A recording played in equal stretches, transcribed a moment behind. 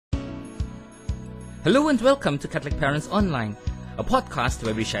Hello and welcome to Catholic Parents Online, a podcast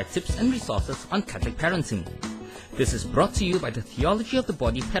where we share tips and resources on Catholic parenting. This is brought to you by the Theology of the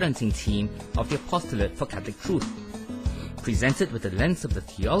Body parenting team of the Apostolate for Catholic Truth. Presented with the lens of the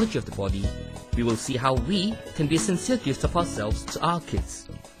theology of the body, we will see how we can be a sincere gift of ourselves to our kids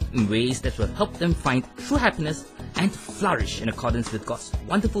in ways that will help them find true happiness and flourish in accordance with God's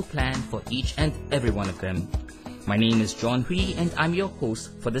wonderful plan for each and every one of them. My name is John Hui and I'm your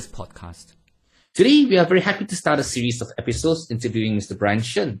host for this podcast. Today, we are very happy to start a series of episodes interviewing Mr. Brian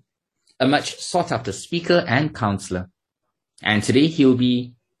Shun, a much sought-after speaker and counselor. And today, he will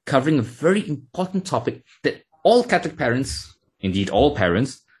be covering a very important topic that all Catholic parents, indeed all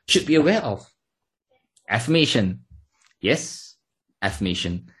parents, should be aware of. Affirmation. Yes,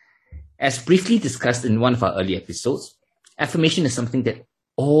 affirmation. As briefly discussed in one of our early episodes, affirmation is something that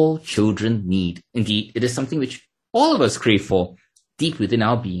all children need. Indeed, it is something which all of us crave for deep within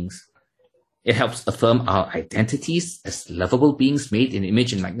our beings. It helps affirm our identities as lovable beings made in the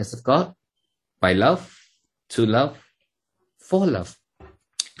image and likeness of God, by love, to love, for love.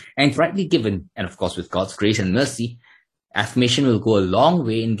 And rightly given, and of course with God's grace and mercy, affirmation will go a long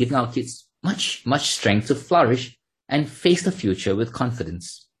way in giving our kids much strength to flourish and face the future with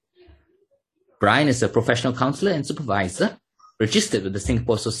confidence. Brian is a professional counselor and supervisor, registered with the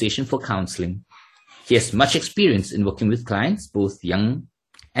Singapore Association for Counselling. He has much experience in working with clients, both young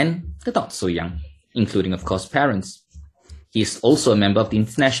and the not so young, including, of course, parents. He is also a member of the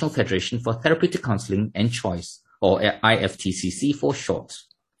International Federation for Therapeutic Counselling and Choice, or IFTCC for short.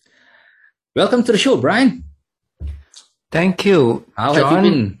 Welcome to the show, Brian. Thank you, How John. have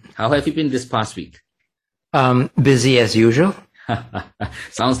you been? How have you been this past week? Busy as usual.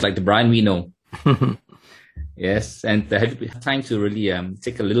 Sounds like the Brian we know. Yes, and have you had time to really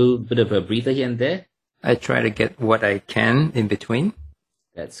take a little bit of a breather here and there? I try to get what I can in between.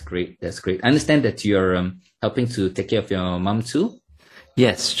 That's great. That's great. I understand that you're helping to take care of your mom too.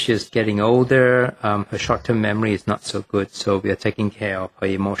 Yes, she's getting older. Her short-term memory is not so good, so we are taking care of her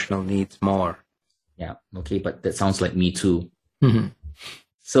emotional needs more. Yeah. Okay, but that sounds like me too. Mm-hmm.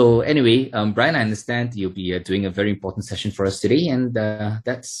 So anyway, Brian, I understand you'll be doing a very important session for us today, and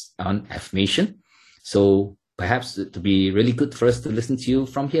that's on affirmation. So perhaps it would be really good for us to listen to you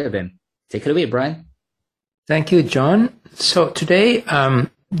from here then. Take it away, Brian. Thank you, John. So today,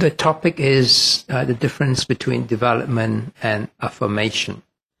 the topic is the difference between development and affirmation.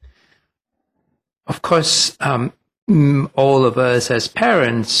 Of course, all of us as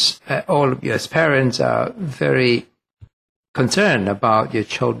parents, all of you as parents are very concerned about your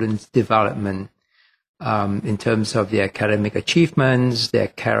children's development in terms of their academic achievements, their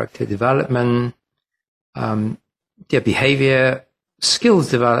character development, their behavior,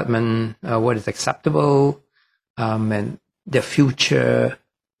 skills development, what is acceptable, and their future,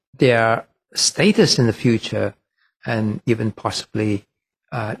 their status in the future, and even possibly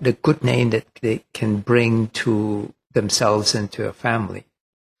the good name that they can bring to themselves and to a family.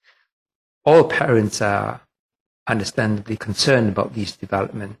 All parents are understandably concerned about these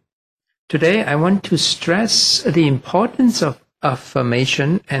development. Today, I want to stress the importance of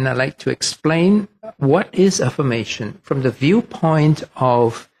affirmation, and I'd like to explain what is affirmation from the viewpoint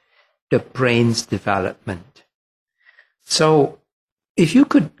of the brain's development. So if you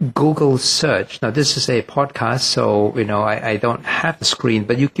could Google search, now this is a podcast, so I don't have the screen,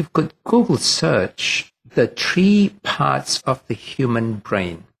 but you could Google search the 3 parts of the human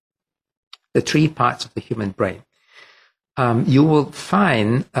brain. The 3 parts of the human brain. You will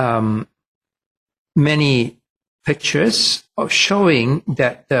find many pictures of showing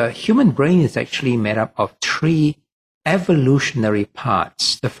that the human brain is actually made up of 3 evolutionary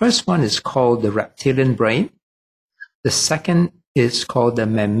parts. The first one is called the reptilian brain. The second is called the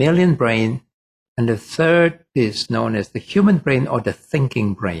mammalian brain. And the third is known as the human brain or the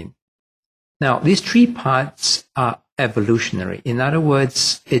thinking brain. Now, these 3 parts are evolutionary. In other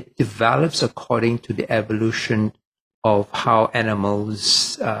words, it develops according to the evolution of how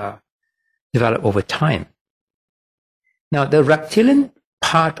animals develop over time. Now, the reptilian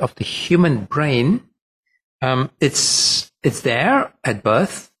part of the human brain, it's there at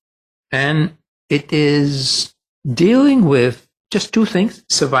birth, and it is dealing with just 2 things,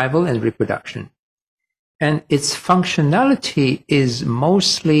 survival and reproduction. And its functionality is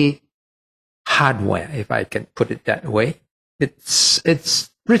mostly hardware, if I can put it that way. It's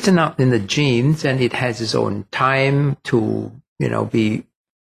written out in the genes, and it has its own time to, be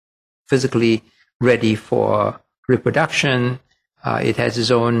physically ready for reproduction. It has its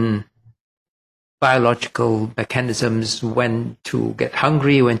own biological mechanisms, when to get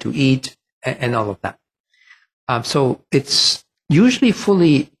hungry, when to eat, and all of that. So it's usually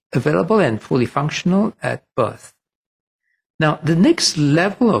fully available and fully functional at birth. Now, the next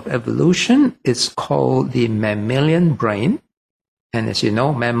level of evolution is called the mammalian brain. And as you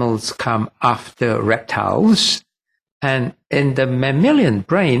know, mammals come after reptiles. And in the mammalian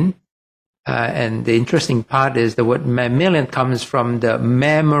brain, and the interesting part is the word mammalian comes from the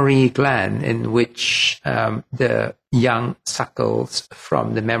mammary gland, in which the young suckles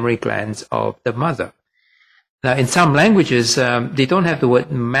from the mammary glands of the mother. Now, in some languages, they don't have the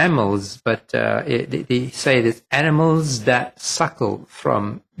word mammals, but they say it's animals that suckle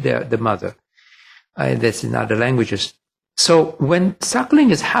from the mother. That's in other languages. So when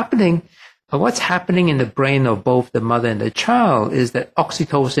suckling is happening, what's happening in the brain of both the mother and the child is that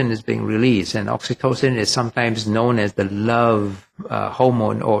oxytocin is being released, and oxytocin is sometimes known as the love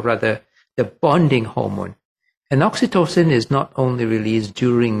hormone, or rather the bonding hormone. And oxytocin is not only released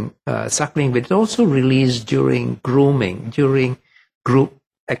during suckling, but it's also released during grooming, during group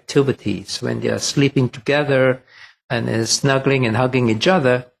activities, when they are sleeping together and is snuggling and hugging each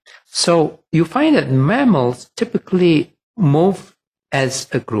other. So you find that mammals typically move as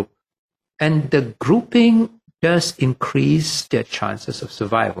a group. And the grouping does increase their chances of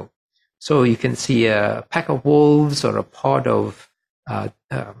survival. So you can see a pack of wolves or a pod of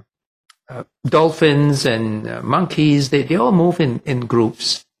dolphins and monkeys. They all move in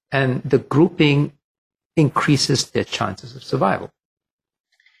groups, and the grouping increases their chances of survival.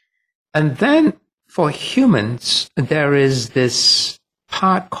 And then for humans, there is this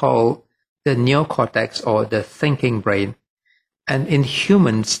part called the neocortex, or the thinking brain. And in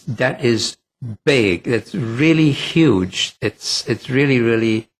humans, that is big. It's really huge. It's really,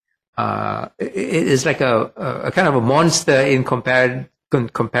 really, it is like a kind of a monster in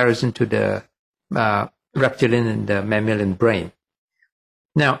comparison to the reptilian and the mammalian brain.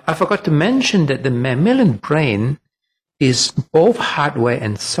 Now, I forgot to mention that the mammalian brain is both hardware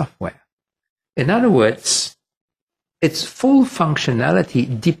and software. In other words, its full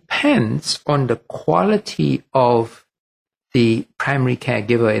functionality depends on the quality of the primary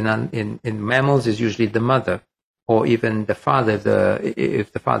caregiver. In mammals is usually the mother, or even the father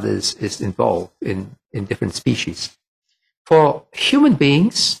if the father is involved in different species. For human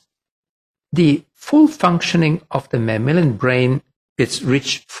beings, the full functioning of the mammalian brain is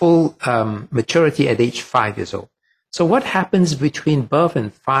reached full maturity at age 5 years old. So what happens between birth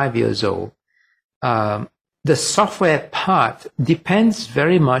and 5 years old? The software part depends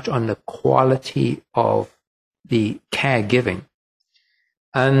very much on the quality of the caregiving.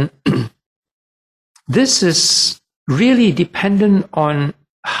 And this is really dependent on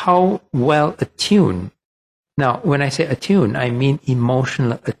how well attuned. Now, when I say attune, I mean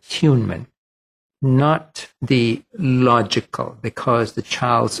emotional attunement, not the logical, because the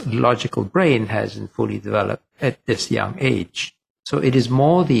child's logical brain hasn't fully developed at this young age. So it is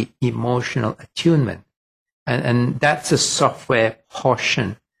more the emotional attunement. And that's the software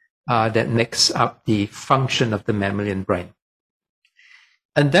portion that makes up the function of the mammalian brain.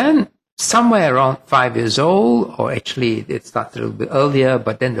 And then somewhere around 5 years old, or actually it starts a little bit earlier,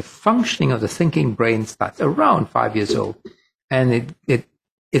 but then the functioning of the thinking brain starts around 5 years old. And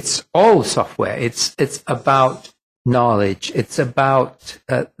it's all software. It's about knowledge. It's about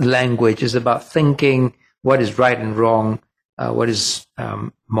language. It's about thinking what is right and wrong, what is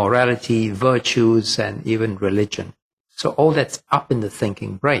morality, virtues, and even religion. So all that's up in the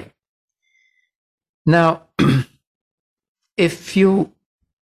thinking brain. Now, if you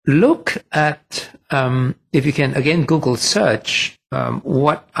look at, if you can again Google search,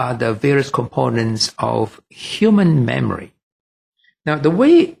 what are the various components of human memory? Now, the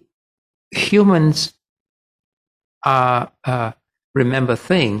way humans remember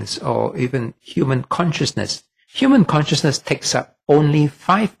things, or even human consciousness takes up only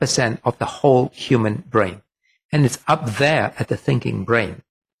 5% of the whole human brain. And it's up there at the thinking brain.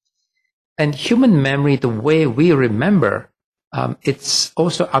 And human memory, the way we remember, it's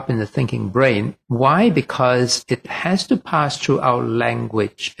also up in the thinking brain. Why? Because it has to pass through our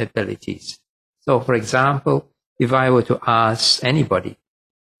language abilities. So, for example, if I were to ask anybody,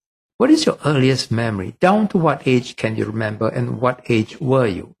 what is your earliest memory? Down to what age can you remember, and what age were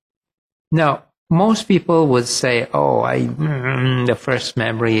you? Now, most people would say, the first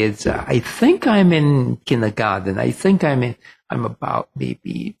memory is, I think I'm in kindergarten. I think I'm about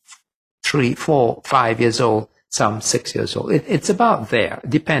maybe 3, 4, 5 years old, some 6 years old. It's about there,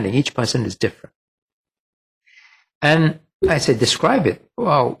 depending. Each person is different. And I said, describe it.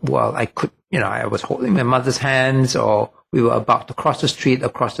 Well, I could, I was holding my mother's hands, or we were about to cross the street.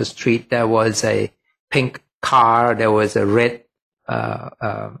 Across the street, there was a pink car. There was a red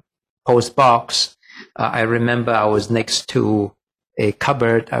post box. I remember I was next to a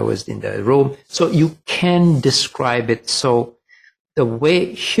cupboard. I was in the room. So you can describe it. So the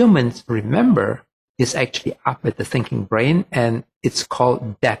way humans remember is actually up at the thinking brain, and it's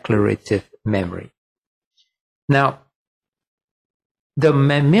called declarative memory. Now, the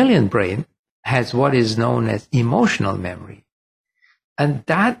mammalian brain has what is known as emotional memory, and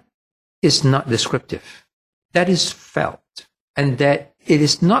that is not descriptive. That is felt, and that it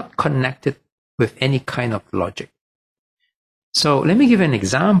is not connected with any kind of logic. So let me give you an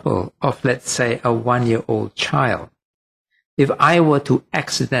example of, let's say, a 1-year-old child. If I were to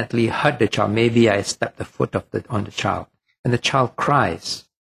accidentally hurt the child, maybe I stepped the foot on the child, and the child cries.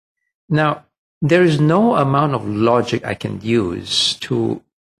 Now, there is no amount of logic I can use to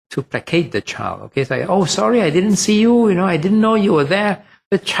placate the child. Okay, it's like, oh, sorry, I didn't see you. I didn't know you were there.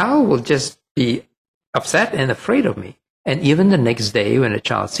 The child will just be upset and afraid of me. And even the next day, when the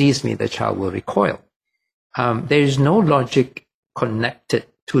child sees me, the child will recoil. There is no logic connected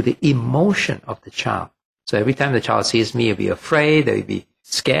to the emotion of the child. So every time the child sees me, he'll be afraid, they'll be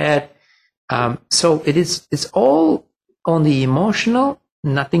scared. So it's all on the emotional,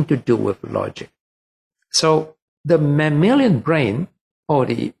 nothing to do with logic. So the mammalian brain, or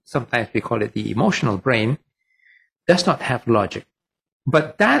sometimes we call it the emotional brain, does not have logic.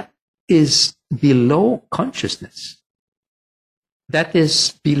 But that is below consciousness. That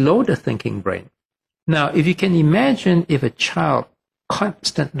is below the thinking brain. Now, if you can imagine, if a child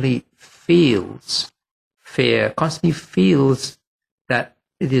constantly feels fear, constantly feels that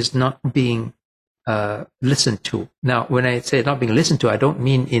it is not being listened to. Now, when I say not being listened to, I don't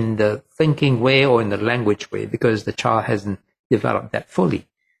mean in the thinking way or in the language way, because the child hasn't developed that fully.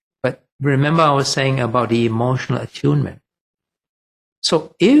 But remember, I was saying about the emotional attunement.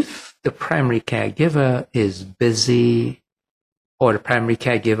 So if the primary caregiver is busy, or the primary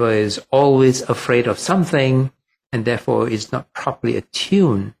caregiver is always afraid of something, and therefore is not properly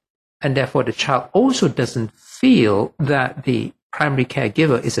attuned, and therefore the child also doesn't feel that the primary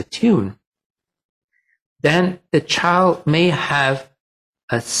caregiver is attuned, then the child may have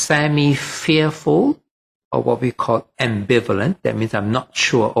a semi-fearful, or what we call ambivalent. That means I'm not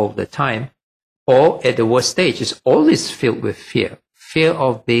sure all the time. Or at the worst stage, it's always filled with fear. Fear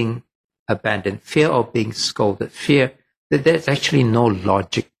of being abandoned, fear of being scolded, fear that there's actually no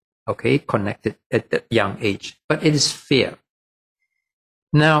logic, okay, connected at that young age. But it is fear.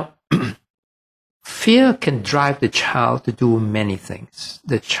 Now, fear can drive the child to do many things.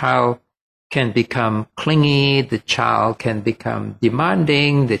 The child can become clingy, the child can become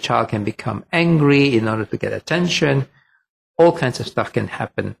demanding, the child can become angry in order to get attention. All kinds of stuff can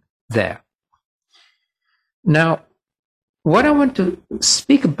happen there. Now, what I want to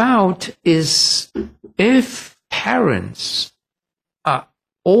speak about is if parents are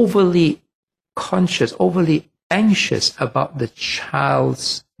overly conscious, overly anxious about the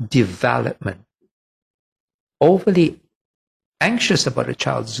child's development, overly anxious about a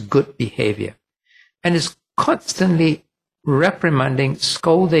child's good behavior, and is constantly reprimanding,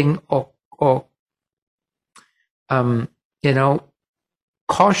 scolding, or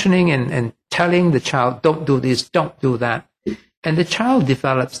cautioning and telling the child, don't do this, don't do that. And the child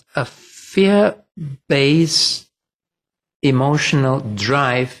develops a fear-based emotional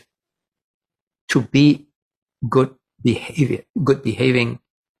drive to be good behaving,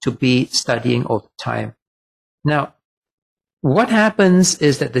 to be studying all the time. Now, what happens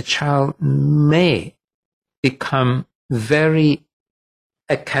is that the child may become very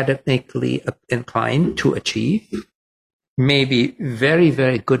academically inclined to achieve, may be very,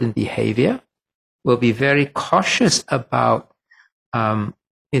 very good in behavior, will be very cautious about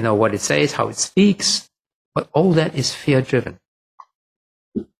what it says, how it speaks, but all that is fear-driven.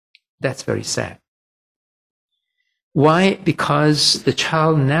 That's very sad. Why? Because the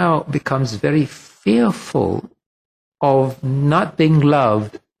child now becomes very fearful of not being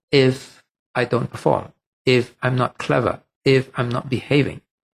loved if I don't perform, if I'm not clever, if I'm not behaving.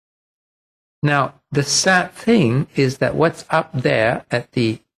 Now, the sad thing is that what's up there at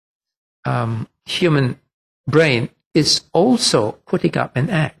the human brain is also putting up an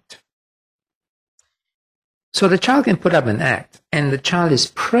act. So the child can put up an act, and the child is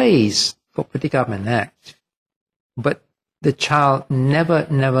praised for putting up an act, but the child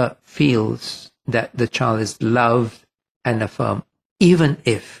never feels that the child is loved and affirmed, even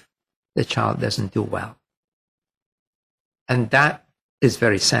if the child doesn't do well. And that is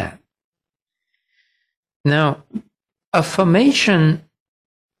very sad. Now, affirmation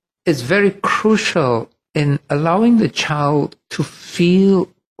is very crucial in allowing the child to feel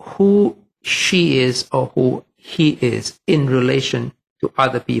who she is or who he is in relation to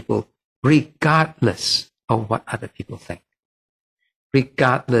other people, regardless of what other people think.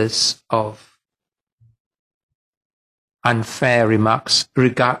 regardless of unfair remarks,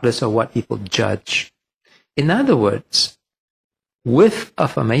 regardless of what people judge. In other words, with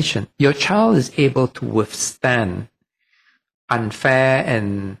affirmation, your child is able to withstand unfair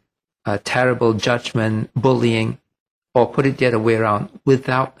and terrible judgment, bullying, or put it the other way around,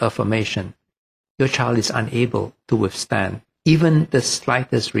 without affirmation, your child is unable to withstand even the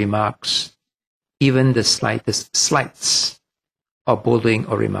slightest remarks, even the slightest slights of bullying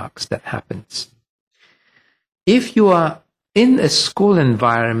or remarks that happens. If you are in a school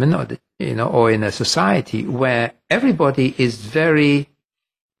environment or in a society where everybody is very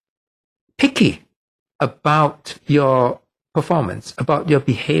picky about your performance, about your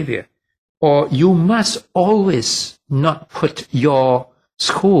behavior, or you must always not put your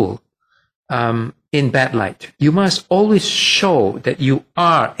school in bad light. You must always show that you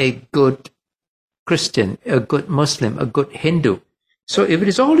are a good Christian, a good Muslim, a good Hindu. So if it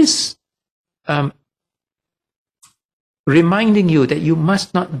is always reminding you that you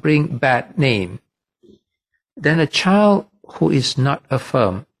must not bring bad name, then a child who is not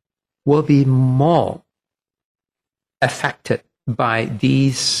affirmed will be more affected by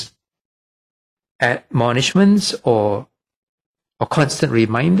these admonishments or constant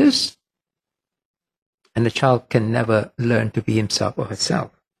reminders, and the child can never learn to be himself or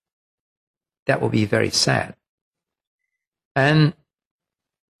herself. That will be very sad. And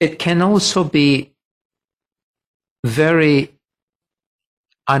it can also be very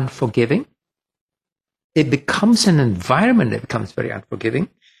unforgiving. It becomes an environment that becomes very unforgiving.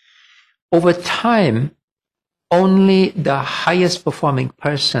 Over time, only the highest performing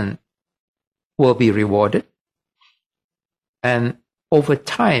person will be rewarded. And over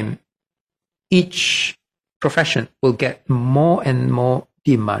time, each profession will get more and more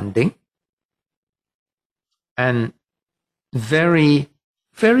demanding and very,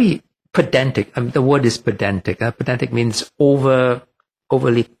 very pedantic. I mean, the word is pedantic. Pedantic means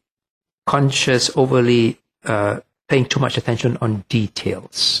overly conscious, overly paying too much attention on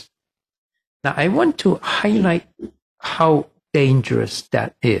details. Now, I want to highlight how dangerous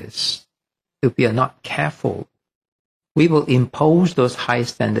that is. If we are not careful, we will impose those high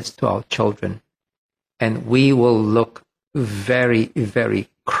standards to our children, and we will look very, very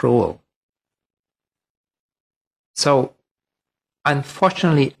cruel. So,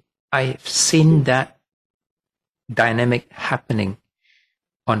 unfortunately, I've seen that dynamic happening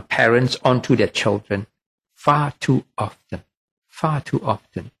on parents onto their children far too often.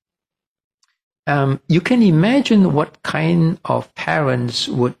 You can imagine what kind of parents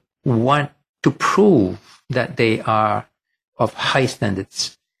would want to prove that they are of high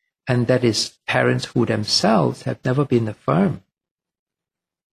standards, and that is parents who themselves have never been affirmed.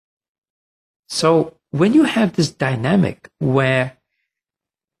 So when you have this dynamic where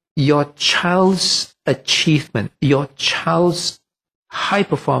your child's achievement, your child's high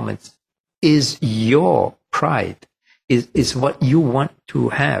performance is your pride, is what you want to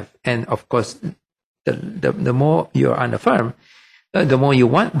have, and of course, the more you're unaffirmed, the more you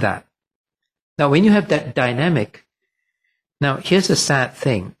want that. Now, when you have that dynamic, now here's the sad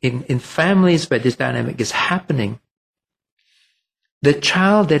thing. In families where this dynamic is happening, the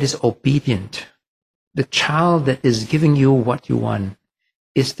child that is obedient, the child that is giving you what you want,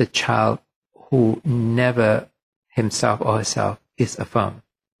 is the child who never himself or herself is affirmed.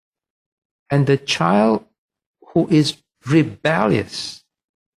 And the child who is rebellious,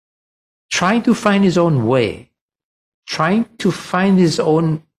 trying to find his own way, trying to find his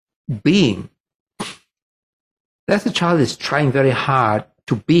own being, that's the child is trying very hard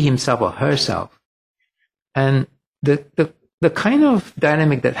to be himself or herself. And the kind of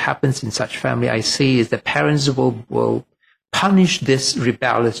dynamic that happens in such family I see is that parents will punish this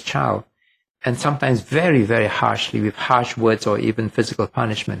rebellious child, and sometimes very, very harshly with harsh words or even physical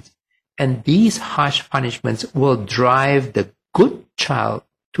punishments. And these harsh punishments will drive the good child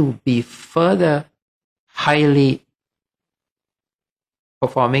to be further highly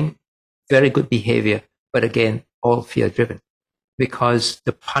performing, very good behavior, but again, all fear-driven, because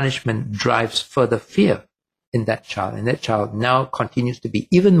the punishment drives further fear in that child, and that child now continues to be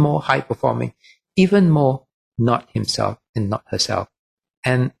even more high-performing, even more not himself and not herself.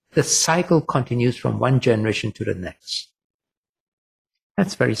 And the cycle continues from one generation to the next.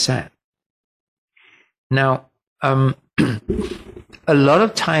 That's very sad. Now, a lot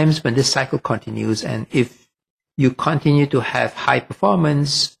of times when this cycle continues, and if you continue to have high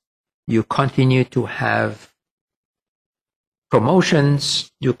performance, you continue to have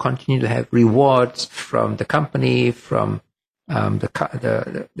promotions, you continue to have rewards from the company, from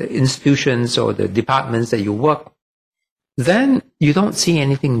the institutions or the departments that you work, then you don't see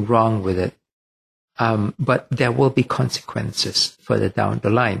anything wrong with it. But there will be consequences further down the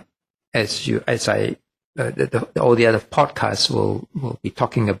line, all the other podcasts will be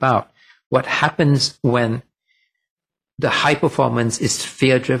talking about. What happens when the high performance is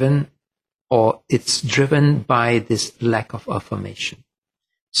fear driven, or it's driven by this lack of affirmation.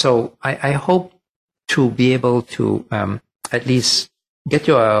 So I hope to be able to at least get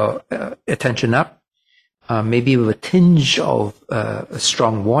your attention up, maybe with a tinge of a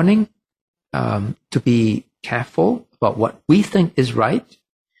strong warning, to be careful about what we think is right,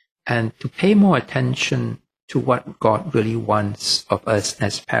 and to pay more attention to what God really wants of us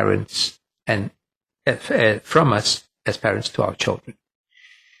as parents, and from us as parents to our children.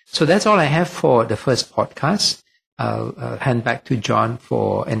 So that's all I have for the first podcast. I'll hand back to John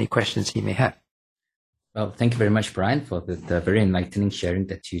for any questions he may have. Well, thank you very much, Brian, for the very enlightening sharing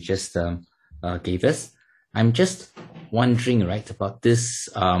that you just gave us. I'm just wondering, right, about this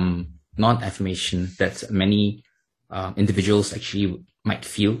non-affirmation that many individuals actually might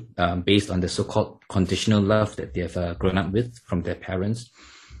feel based on the so-called conditional love that they have grown up with from their parents.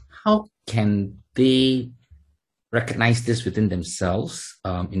 How can they recognize this within themselves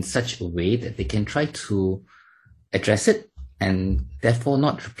in such a way that they can try to address it and therefore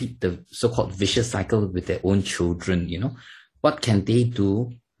not repeat the so-called vicious cycle with their own children? What can they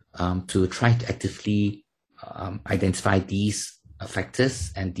do to try to actively identify these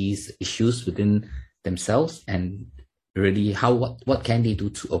factors and these issues within themselves, and really what can they do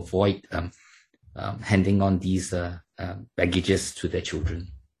to avoid handing on these baggages to their children?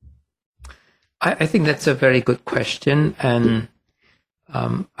 I think that's a very good question, and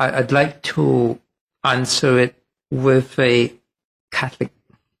I'd like to answer it with a Catholic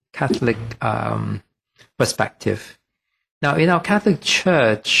perspective. Now, in our Catholic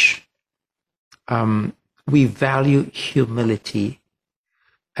Church, we value humility,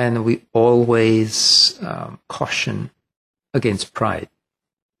 and we always caution against pride.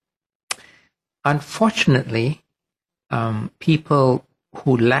 Unfortunately, people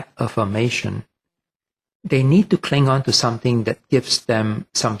who lack affirmation, they need to cling on to something that gives them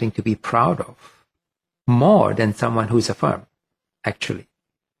something to be proud of, more than someone who's affirmed, actually.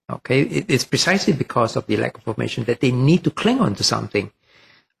 Okay, it's precisely because of the lack of affirmation that they need to cling on to something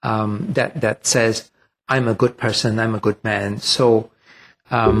that says, I'm a good person, I'm a good man. So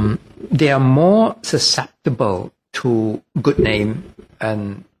they are more susceptible to good name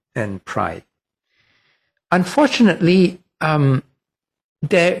and pride. Unfortunately,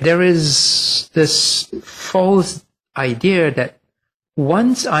 there is this false idea that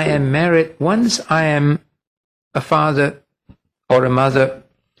once I am married, once I am a father or a mother,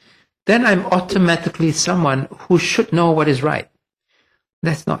 then I'm automatically someone who should know what is right.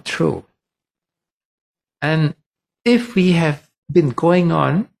 That's not true. And if we have been going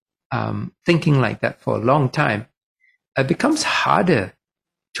on thinking like that for a long time, it becomes harder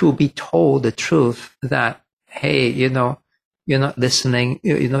to be told the truth that, hey, you're not listening,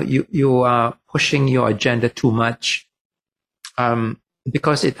 you are pushing your agenda too much,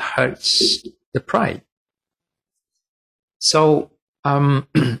 because it hurts the pride. So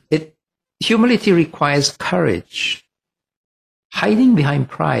humility requires courage. Hiding behind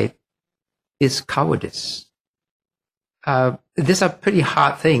pride is cowardice. These are pretty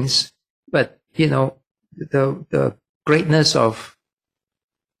hard things, but the greatness of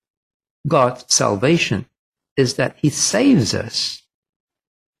God's salvation is that He saves us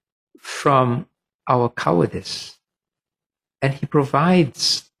from our cowardice, and He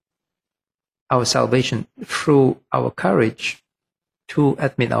provides our salvation through our courage to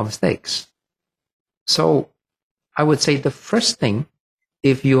admit our mistakes. So I would say the first thing,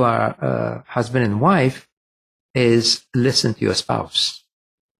 if you are a husband and wife, is listen to your spouse.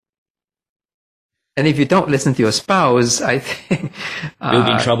 And if you don't listen to your spouse, I think we'll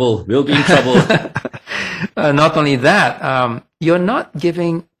be in trouble. We'll be in trouble. Not only that, you're not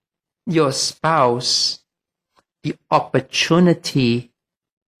giving your spouse the opportunity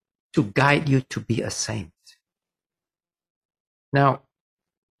to guide you to be a saint. Now,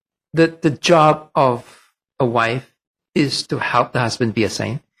 the job of a wife is to help the husband be a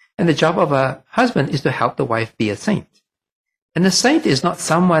saint, and the job of a husband is to help the wife be a saint. And a saint is not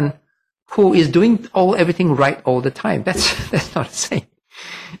someone who is doing everything right all the time. That's not a saint.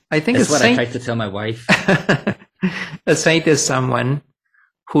 I think that's what I try to tell my wife. A saint is someone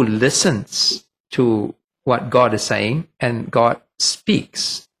who listens to what God is saying, and God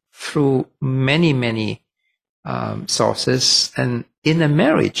speaks through many, many sources. And in a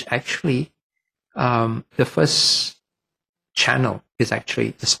marriage, actually, the first channel is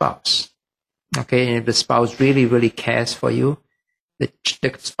actually the spouse. Okay, and if the spouse really, really cares for you, the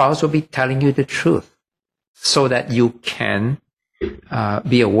spouse will be telling you the truth so that you can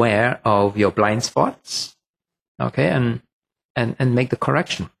be aware of your blind spots, okay, and make the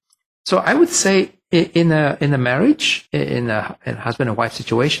correction. So I would say in a marriage, in a husband and wife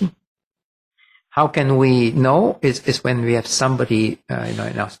situation, how can we know is when we have somebody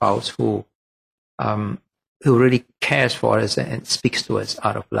in our spouse who really cares for us and speaks to us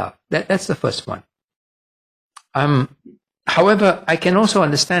out of love. That's the first one. However, I can also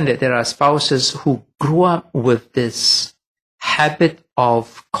understand that there are spouses who grew up with this habit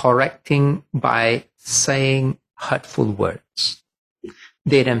of correcting by saying hurtful words.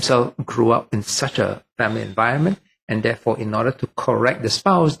 They themselves grew up in such a family environment, and therefore, in order to correct the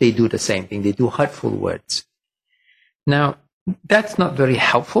spouse, they do the same thing. They do hurtful words. Now, that's not very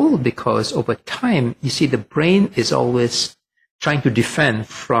helpful because over time, you see, the brain is always trying to defend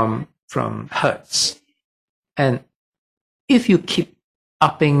from hurts. And if you keep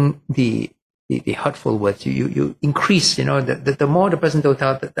upping the hurtful words, you increase, the more the person will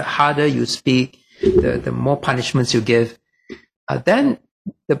tell, the harder you speak, the more punishments you give, then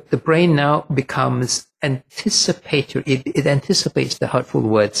the brain now becomes anticipatory. It anticipates the hurtful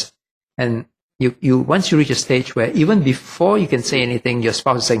words. And you once you reach a stage where even before you can say anything, your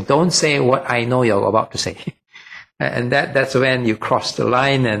spouse is saying, don't say what I know you're about to say. And that's when you cross the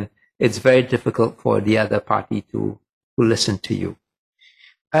line, and it's very difficult for the other party to listen to you.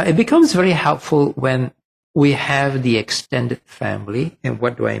 It becomes very helpful when we have the extended family. And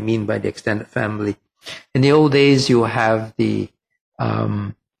what do I mean by the extended family? In the old days, you have the,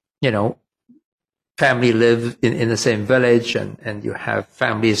 family live in the same village, and you have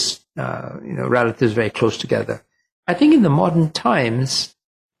families, relatives very close together. I think in the modern times,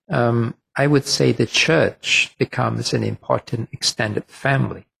 I would say the church becomes an important extended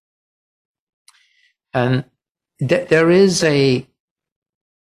family. And there is a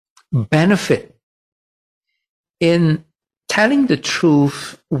benefit in telling the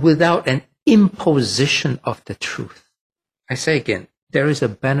truth without an imposition of the truth. I say again, there is a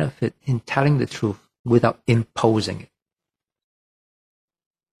benefit in telling the truth without imposing it.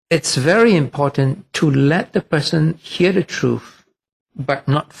 It's very important to let the person hear the truth, but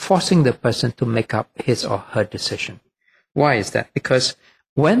not forcing the person to make up his or her decision. Why is that? Because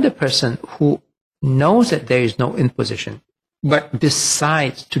when the person who knows that there is no imposition, but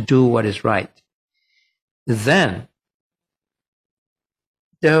decides to do what is right, then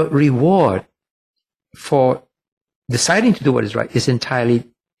the reward for deciding to do what is right is entirely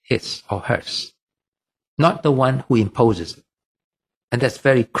his or hers, not the one who imposes it. And that's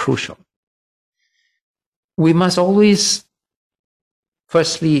very crucial. We must always,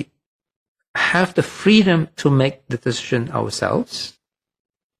 firstly, have the freedom to make the decision ourselves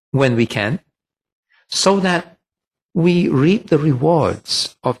when we can, so that we reap the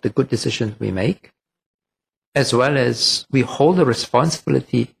rewards of the good decisions we make, as well as we hold the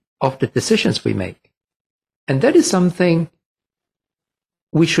responsibility of the decisions we make. And that is something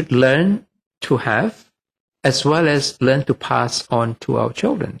we should learn to have, as well as learn to pass on to our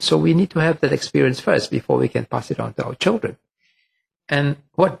children. So we need to have that experience first before we can pass it on to our children. And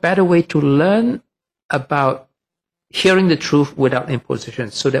what better way to learn about hearing the truth without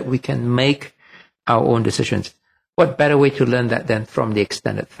imposition so that we can make our own decisions? What better way to learn that than from the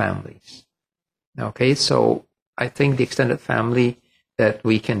extended families? Okay, so I think the extended family that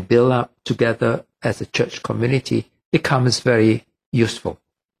we can build up together as a church community becomes very useful.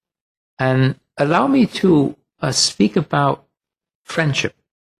 And allow me to speak about friendship,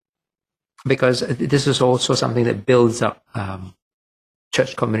 because this is also something that builds up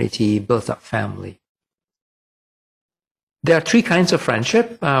church community, builds up family. There are three kinds of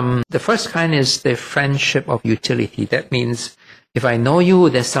friendship. The first kind is the friendship of utility. That means if I know you,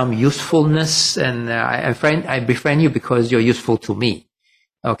 there's some usefulness, and I befriend you because you're useful to me.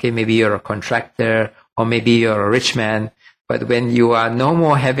 Okay, maybe you're a contractor, or maybe you're a rich man. But when you are no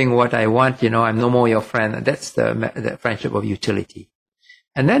more having what I want, I'm no more your friend. That's the friendship of utility.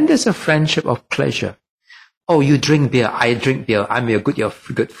 And then there's a friendship of pleasure. Oh, you drink beer, I drink beer. I'm your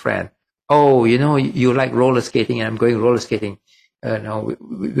good friend. Oh, you like roller skating, and I'm going roller skating. No,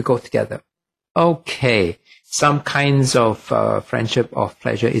 we go together. Okay, some kinds of friendship of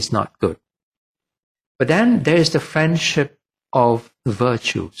pleasure is not good. But then there is the friendship of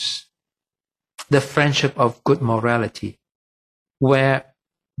virtues, the friendship of good morality, where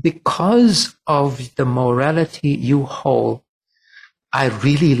because of the morality you hold, I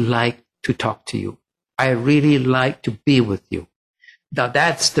really like to talk to you. I really like to be with you. Now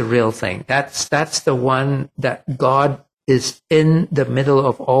that's the real thing. That's the one that God is in the middle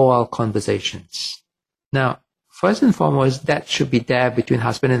of all our conversations. Now, first and foremost, that should be there between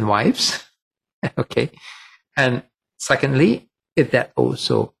husband and wives. Okay. And secondly, if that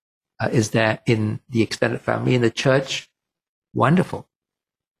also is there in the extended family, in the church, wonderful.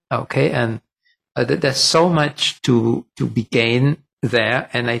 Okay. And there's so much to be gained there.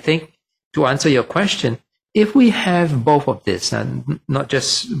 And I think to answer your question, if we have both of this, and not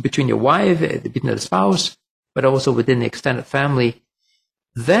just between your wife, between the spouse, but also within the extended family,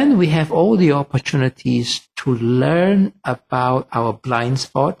 then we have all the opportunities to learn about our blind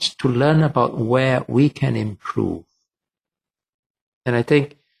spots, to learn about where we can improve. And I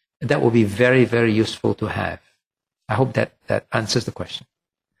think that will be very, very useful to have. I hope that answers the question.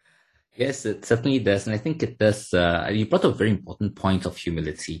 Yes, it certainly does. And I think it does. You brought up a very important point of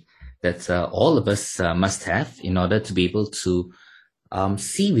humility that all of us must have in order to be able to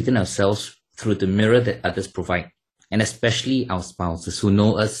see within ourselves through the mirror that others provide. And especially our spouses who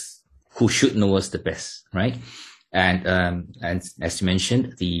know us, who should know us the best, right? And as you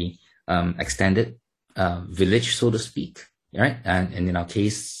mentioned, the extended village, so to speak, right? And in our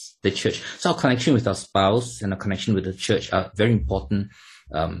case, the church. So our connection with our spouse and our connection with the church are very important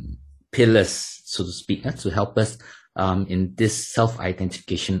pillars, so to speak, to help us in this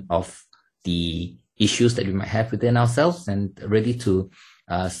self-identification of the issues that we might have within ourselves, and ready to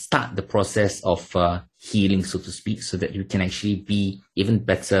start the process of healing, so to speak, so that you can actually be even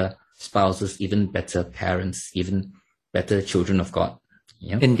better spouses, even better parents, even better children of God.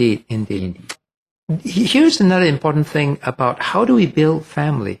 Yeah? Indeed. Here's another important thing about how do we build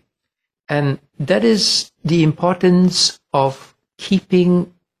family. And that is the importance of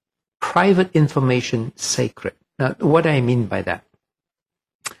keeping private information sacred. Now, what do I mean by that?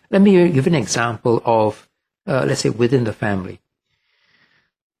 Let me give an example of, let's say, within the family.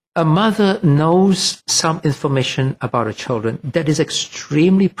 A mother knows some information about her children that is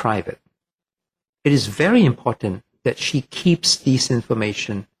extremely private. It is very important that she keeps this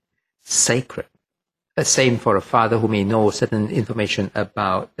information sacred. The same for a father who may know certain information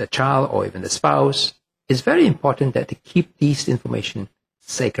about the child or even the spouse. It's very important that they keep this information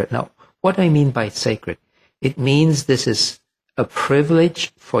sacred. Now, what do I mean by sacred? It means this is a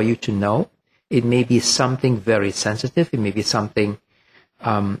privilege for you to know. It may be something very sensitive. It may be something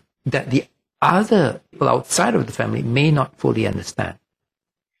that the other people outside of the family may not fully understand.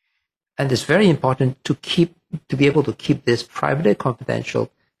 And it's very important to be able to keep this private and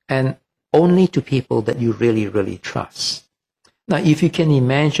confidential, and only to people that you really, really trust. Now, if you can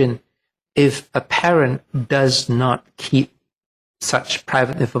imagine, if a parent does not keep such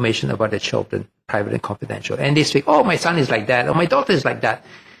private information about their children, private and confidential, and they say, oh, my son is like that, or my daughter is like that,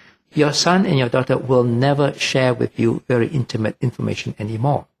 your son and your daughter will never share with you very intimate information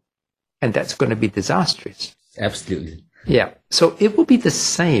anymore. And that's going to be disastrous. Absolutely. Yeah. So it will be the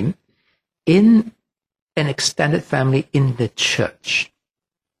same in an extended family in the church.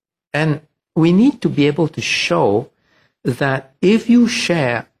 And we need to be able to show that if you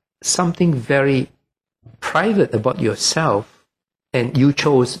share something very private about yourself, and you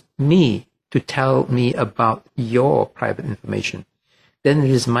chose me to tell me about your private information, then it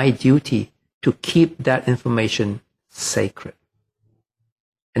is my duty to keep that information sacred.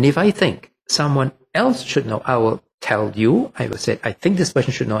 And if I think someone else should know, I will tell you, I will say, I think this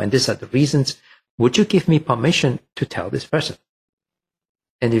person should know, and these are the reasons. Would you give me permission to tell this person?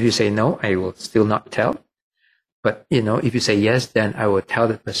 And if you say no, I will still not tell. But, if you say yes, then I will tell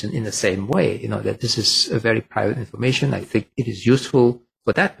the person in the same way, that this is a very private information. I think it is useful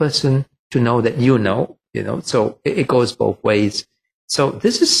for that person to know that so it goes both ways. So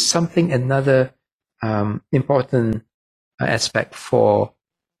this is another important aspect for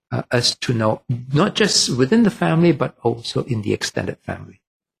us to know, not just within the family, but also in the extended family.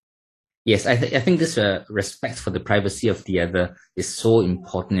 Yes, I think this respect for the privacy of the other is so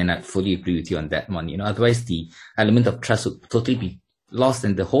important, and I fully agree with you on that one. Otherwise the element of trust would totally be lost,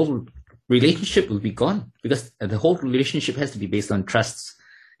 and the whole relationship will be gone, because the whole relationship has to be based on trust,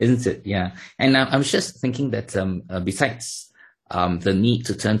 isn't it? Yeah. And I was just thinking that besides the need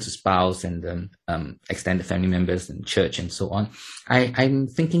to turn to spouse and extended family members and church and so on, I'm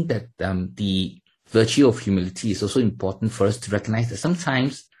thinking that the virtue of humility is also important for us to recognize that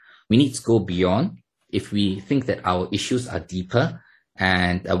sometimes we need to go beyond. If we think that our issues are deeper,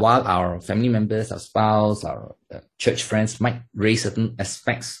 and while our family members, our spouse, our church friends might raise certain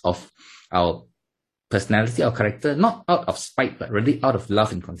aspects of our personality, our character, not out of spite, but really out of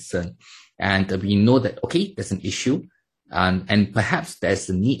love and concern. And we know that, okay, there's an issue, and perhaps there's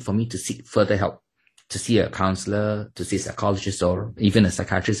a need for me to seek further help to see a counselor, to see a psychologist, or even a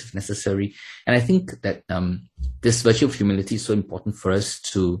psychiatrist if necessary. And I think that this virtue of humility is so important for us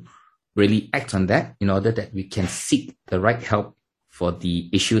to really act on that in order that we can seek the right help for the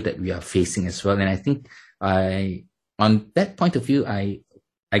issue that we are facing as well. And I think on that point of view, I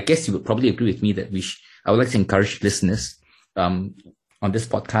guess you would probably agree with me that I would like to encourage listeners on this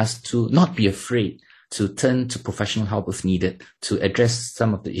podcast to not be afraid to turn to professional help if needed, to address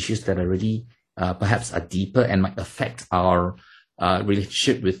some of the issues that are really perhaps are deeper and might affect our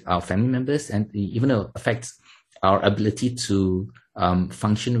relationship with our family members, and even affect our ability to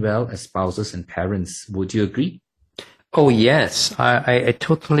function well as spouses and parents. Would you agree? Oh, yes. I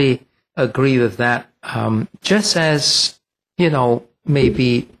totally agree with that. Just as,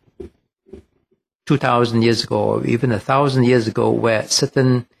 maybe 2,000 years ago, or even 1,000 years ago, where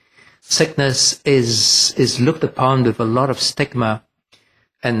certain sickness is looked upon with a lot of stigma,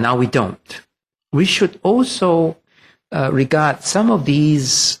 and now we don't. We should also regard some of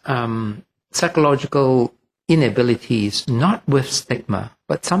these psychological inabilities not with stigma,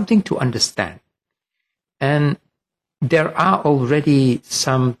 but something to understand. And there are already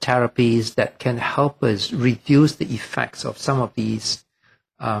some therapies that can help us reduce the effects of some of these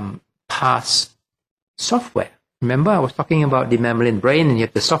past software. Remember, I was talking about the mammalian brain, and you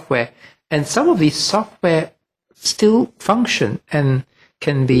have the software, and some of these software still function and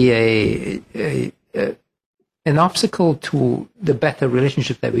can be an obstacle to the better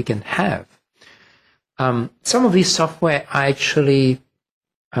relationship that we can have. Some of these software are actually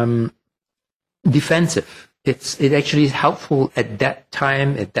defensive. It actually is helpful at that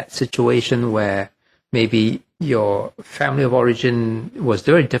time, at that situation where maybe your family of origin was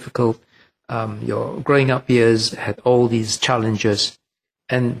very difficult. Your growing up years had all these challenges,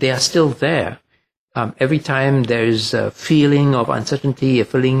 and they are still there. Every time there's a feeling of uncertainty, a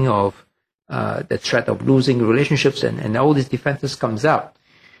feeling of the threat of losing relationships, and all these defenses comes up.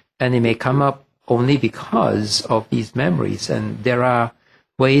 And it may come up only because of these memories. And there are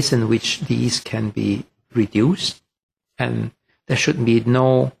ways in which these can be reduced, and there should be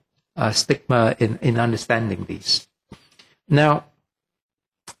no stigma in understanding these. Now,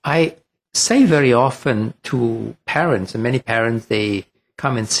 I say very often to parents, and many parents, they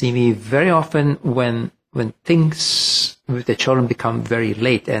come and see me very often when things with the children become very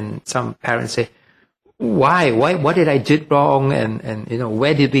late, and some parents say, why, what did I do wrong, and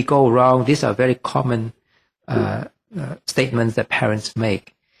where did we go wrong? These are very common statements that parents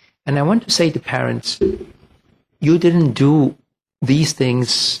make. And I want to say to parents, you didn't do these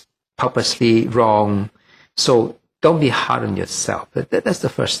things purposely wrong, so don't be hard on yourself. That's the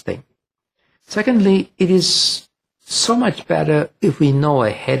first thing. Secondly, it is so much better if we know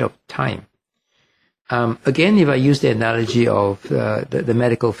ahead of time. Again, if I use the analogy of the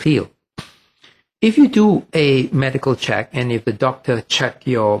medical field, if you do a medical check, and if the doctor check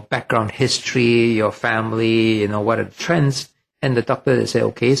your background history, your family, what are the trends, and the doctor will say,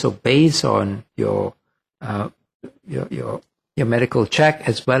 okay, so based on your medical check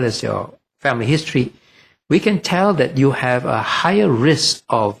as well as your family history, we can tell that you have a higher risk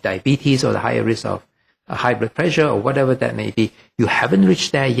of diabetes or the higher risk of high blood pressure or whatever that may be. You haven't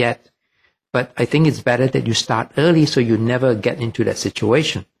reached there yet, but I think it's better that you start early so you never get into that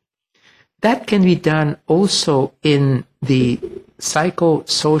situation. That can be done also in the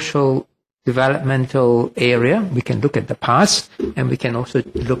psychosocial developmental area. We can look at the past, and we can also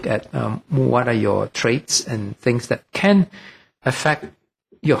look at what are your traits and things that can affect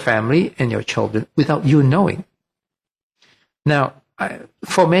your family and your children without you knowing. Now,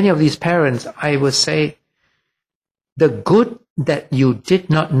 for many of these parents, I would say the good that you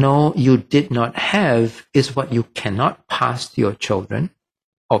did not know, you did not have, is what you cannot pass to your children,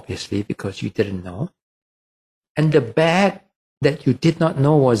 obviously, because you didn't know. And the bad that you did not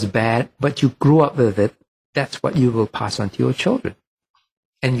know was bad, but you grew up with it, that's what you will pass on to your children.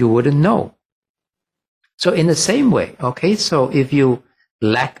 And you wouldn't know. So in the same way, okay, so if you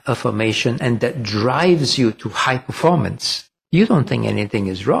lack affirmation and that drives you to high performance, you don't think anything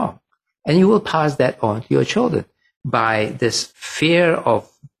is wrong. And you will pass that on to your children by this fear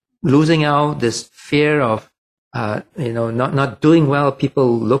of losing out, this fear of not doing well,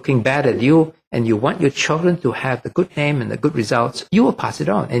 people looking bad at you, and you want your children to have the good name and the good results. You will pass it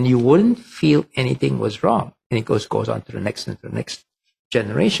on, and you wouldn't feel anything was wrong. And it goes on to the next and to the next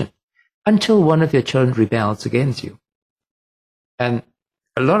generation until one of your children rebels against you. And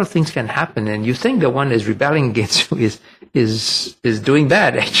a lot of things can happen, and you think the one that's rebelling against you is doing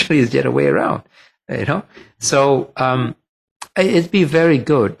bad. Actually, it's the other way around. So it'd be very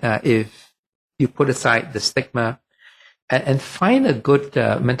good if you put aside the stigma and find a good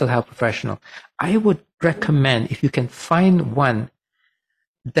mental health professional. I would recommend, if you can find one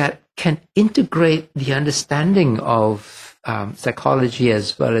that can integrate the understanding of psychology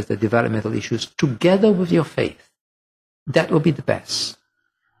as well as the developmental issues together with your faith, that will be the best.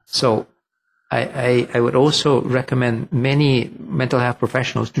 So I would also recommend many mental health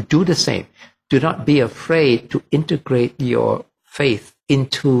professionals to do the same. Do not be afraid to integrate your faith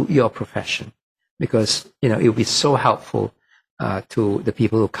into your profession, because it will be so helpful to the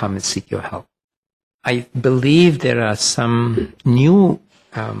people who come and seek your help. I believe there are some new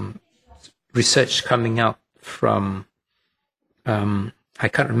research coming out from I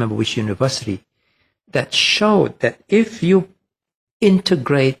can't remember which university, that showed that if you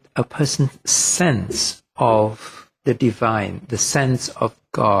integrate a person's sense of the divine, the sense of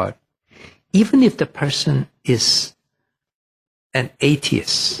God, even if the person is an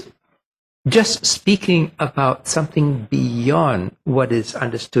atheist, just speaking about something beyond what is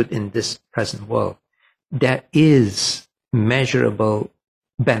understood in this present world, there is measurable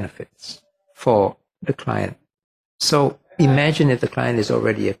benefits for the client. So imagine if the client is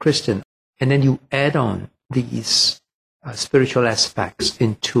already a Christian, and then you add on these spiritual aspects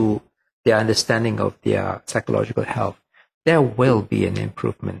into their understanding of their psychological health, there will be an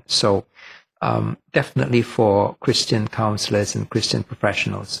improvement. So definitely for Christian counselors and Christian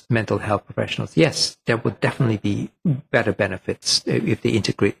professionals, mental health professionals, yes, there would definitely be better benefits if they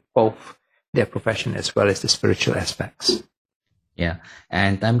integrate both their profession as well as the spiritual aspects. Yeah,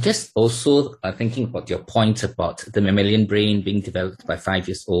 and I'm just also thinking about your point about the mammalian brain being developed by 5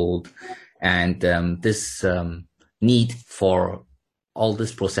 years old, and this need for all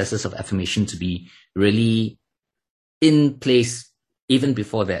these processes of affirmation to be really in place even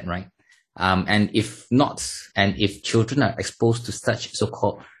before that, right? And if not, and if children are exposed to such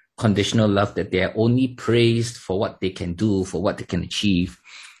so-called conditional love, that they are only praised for what they can do, for what they can achieve,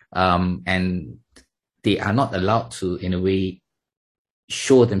 and they are not allowed to, in a way,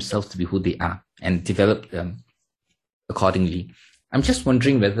 show themselves to be who they are and develop them accordingly. I'm just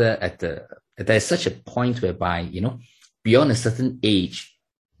wondering whether there's such a point whereby, beyond a certain age,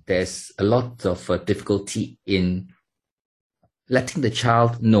 there's a lot of difficulty in letting the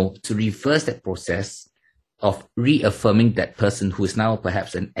child know to reverse that process of reaffirming that person who is now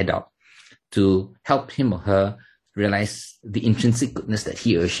perhaps an adult, to help him or her realize the intrinsic goodness that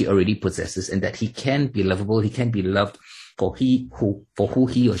he or she already possesses, and that he can be lovable, he can be loved for who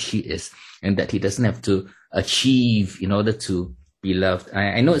he or she is, and that he doesn't have to achieve in order to be loved.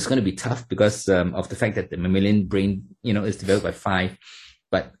 I know it's going to be tough because of the fact that the mammalian brain, is developed by 5,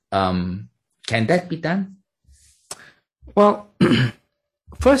 but can that be done? Well,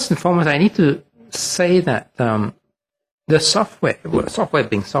 first and foremost, I need to say that the software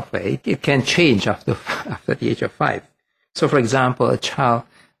being software, it can change after the age of 5. So, for example, a child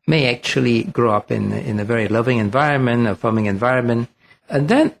may actually grow up in a very loving environment, affirming environment, and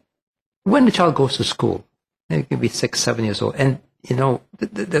then when the child goes to school, it can be 6, 7 years old, and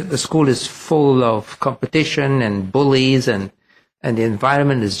the school is full of competition and bullies, and the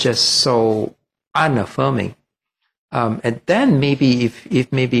environment is just so unaffirming. And then maybe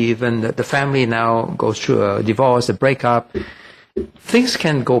if maybe even the family now goes through a divorce, a breakup, things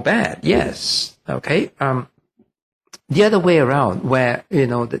can go bad. Yes. Okay. The other way around, where,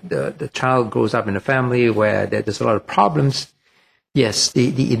 the child grows up in a family where there's a lot of problems. Yes,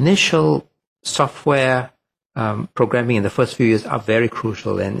 the initial software programming in the first few years are very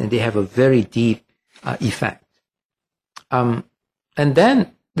crucial, and they have a very deep effect. And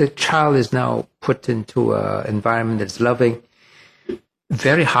then the child is now put into an environment that's loving.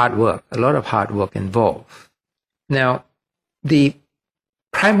 Very hard work, a lot of hard work involved. Now, the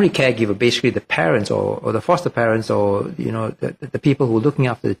primary caregiver, basically the parents or the foster parents, or the people who are looking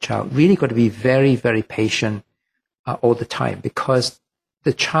after the child, really got to be very, very patient all the time, because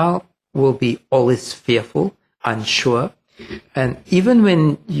the child will be always fearful, unsure, and even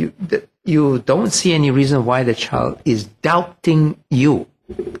when you don't see any reason why the child is doubting you,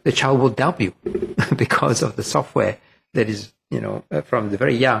 the child will doubt you because of the software that is, from the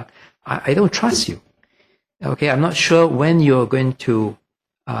very young. I don't trust you. Okay, I'm not sure when you're going to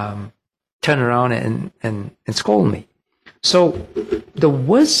turn around and scold me. So the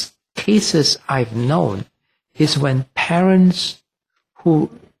worst cases I've known is when parents who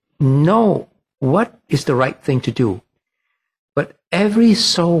know what is the right thing to do, but every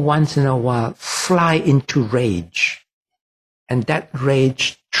so once in a while fly into rage, and that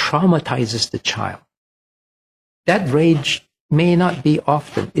rage traumatizes the child. That rage may not be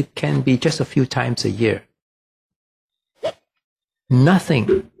often. It can be just a few times a year.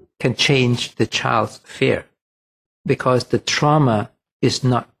 Nothing can change the child's fear. because the trauma is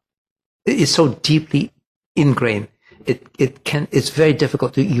so deeply ingrained. It's very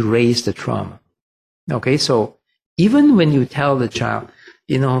difficult to erase the trauma. Okay, so even when you tell the child,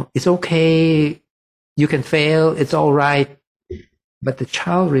 it's okay, you can fail, it's all right, but the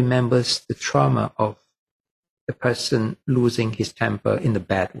child remembers the trauma of the person losing his temper in a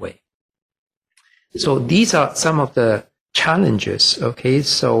bad way. So these are some of the challenges. Okay,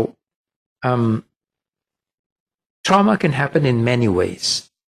 so trauma can happen in many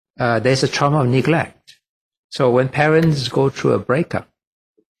ways. There's a trauma of neglect. So when parents go through a breakup,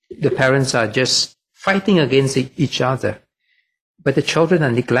 the parents are just fighting against each other, but the children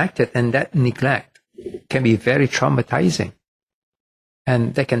are neglected, and that neglect can be very traumatizing.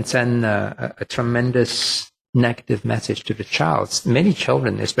 And that can send a tremendous negative message to the child. Many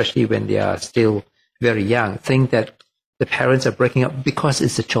children, especially when they are still very young, think that the parents are breaking up because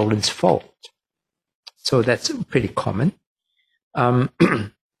it's the children's fault. So that's pretty common.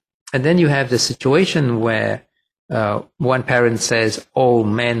 And then you have the situation where one parent says, all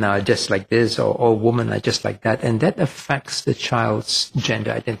men are just like this, or all women are just like that. And that affects the child's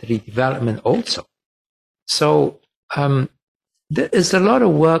gender identity development also. So there is a lot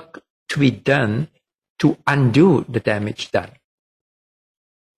of work to be done to undo the damage done.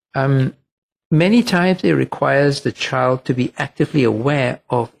 Many times it requires the child to be actively aware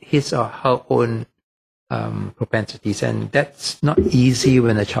of his or her own propensities, and that's not easy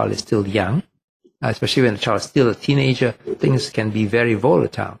when a child is still young, especially when a child is still a teenager. Things can be very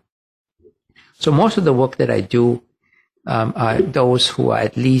volatile. So most of the work that I do are those who are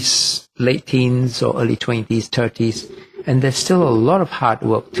at least late teens or early 20s, 30s, and there's still a lot of hard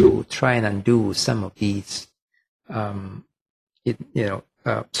work to try and undo some of these,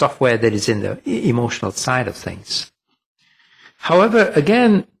 software that is in the emotional side of things. However,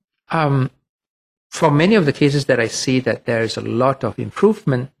 again, for many of the cases that I see that there is a lot of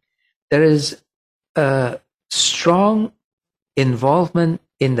improvement, there is a strong involvement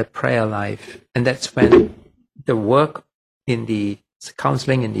in the prayer life. And that's when the work in the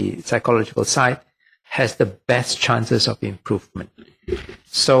counseling and the psychological side has the best chances of improvement.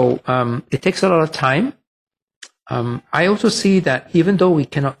 So it takes a lot of time. I also see that even though we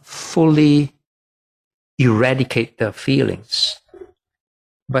cannot fully eradicate the feelings,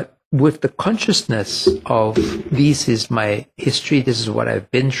 but with the consciousness of this is my history, this is what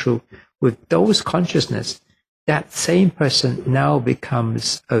I've been through, with those consciousness, that same person now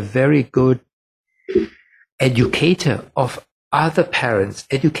becomes a very good educator of other parents,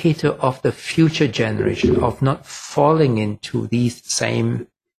 educator of the future generation, of not falling into these same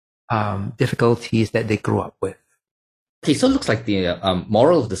difficulties that they grew up with. Okay, so it looks like the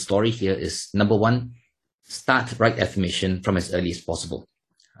moral of the story here is, number one, start right affirmation from as early as possible.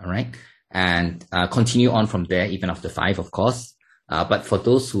 All right. And continue on from there, even after 5, of course. But for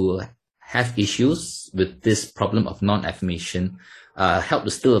those who have issues with this problem of non-affirmation, help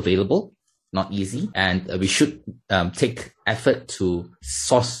is still available, not easy. And we should take effort to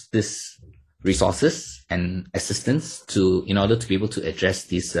source these resources and assistance in order to be able to address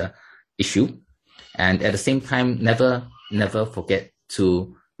this issue. And at the same time, never forget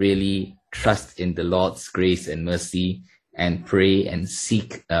to really trust in the Lord's grace and mercy, and pray and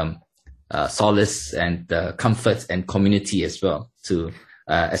seek solace and comfort and community as well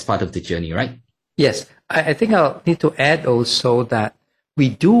as part of the journey, right? Yes, I think I'll need to add also that we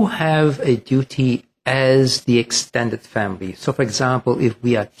do have a duty as the extended family. So for example, if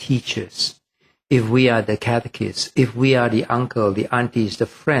we are teachers, if we are the catechists, if we are the uncle, the aunties, the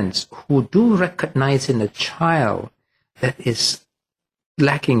friends who do recognize in a child that is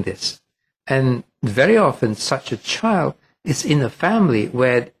lacking this, and very often such a child is in a family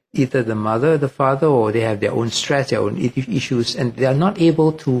where either the mother, the father, or they have their own stress, their own issues, and they are not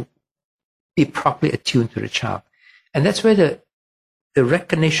able to be properly attuned to the child. And that's where the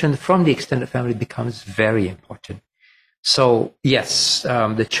recognition from the extended family becomes very important. So yes,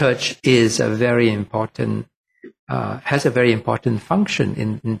 the church is has a very important function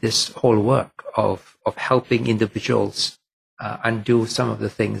in this whole work of helping individuals undo some of the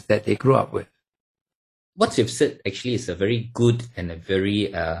things that they grew up with. What you've said actually is a very good and a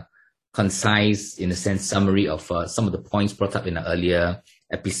very concise, in a sense, summary of some of the points brought up in the earlier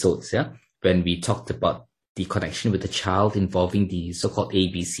episodes, when we talked about the connection with the child involving the so-called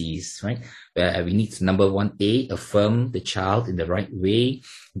ABCs, right? Where we need to, number one, A, affirm the child in the right way,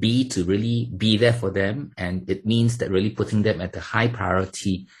 B, to really be there for them. And it means that really putting them at the high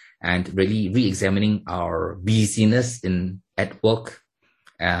priority and really re-examining our busyness at work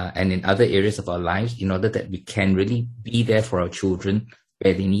and in other areas of our lives in order that we can really be there for our children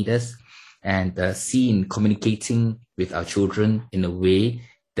where they need us. and see in communicating with our children in a way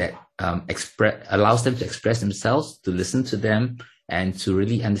that allows them to express themselves, to listen to them, and to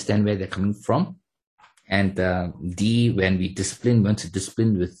really understand where they're coming from. And D, when we want to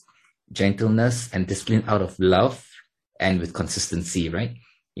discipline with gentleness and discipline out of love and with consistency, right?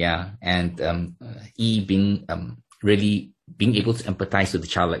 Yeah. And E, being really being able to empathize with the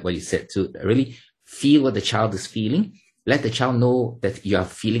child, like what you said, to really feel what the child is feeling. Let the child know that you are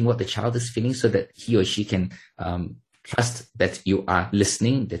feeling what the child is feeling, so that he or she can trust that you are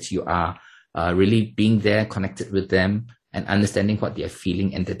listening, that you are really being there, connected with them, and understanding what they are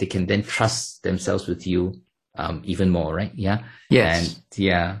feeling, and that they can then trust themselves with you even more, right? Yeah. Yes.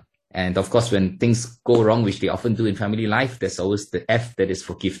 And of course, when things go wrong, which they often do in family life, there's always the F, that is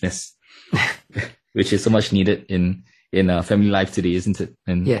forgiveness, which is so much needed in family life today, isn't it?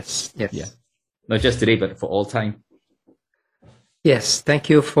 And yes. Yeah. Not just today, but for all time. Yes. Thank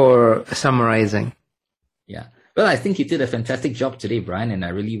you for summarizing. Yeah. Well, I think you did a fantastic job today, Brian, and I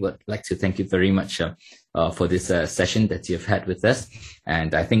really would like to thank you very much for this session that you've had with us.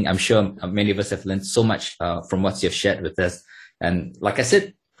 And I'm sure many of us have learned so much from what you've shared with us. And like I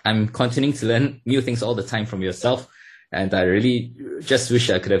said, I'm continuing to learn new things all the time from yourself. And I really just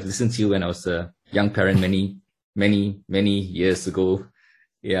wish I could have listened to you when I was a young parent many years ago.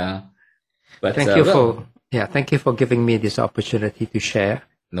 Yeah. But thank you for giving me this opportunity to share.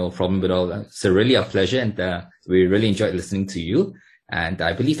 No problem at all. It's really a pleasure, and we really enjoyed listening to you. And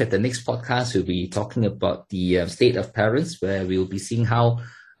I believe that the next podcast we'll be talking about the state of parents, where we'll be seeing how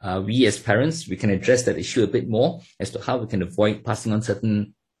we as parents, we can address that issue a bit more as to how we can avoid passing on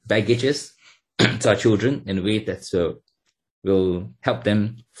certain baggages to our children in a way that will help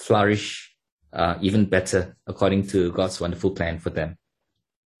them flourish even better according to God's wonderful plan for them.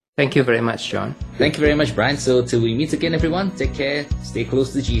 Thank you very much, John. Thank you very much, Brian. So till we meet again, everyone, take care, stay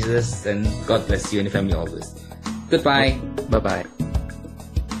close to Jesus, and God bless you and your family always. Goodbye. Bye-bye.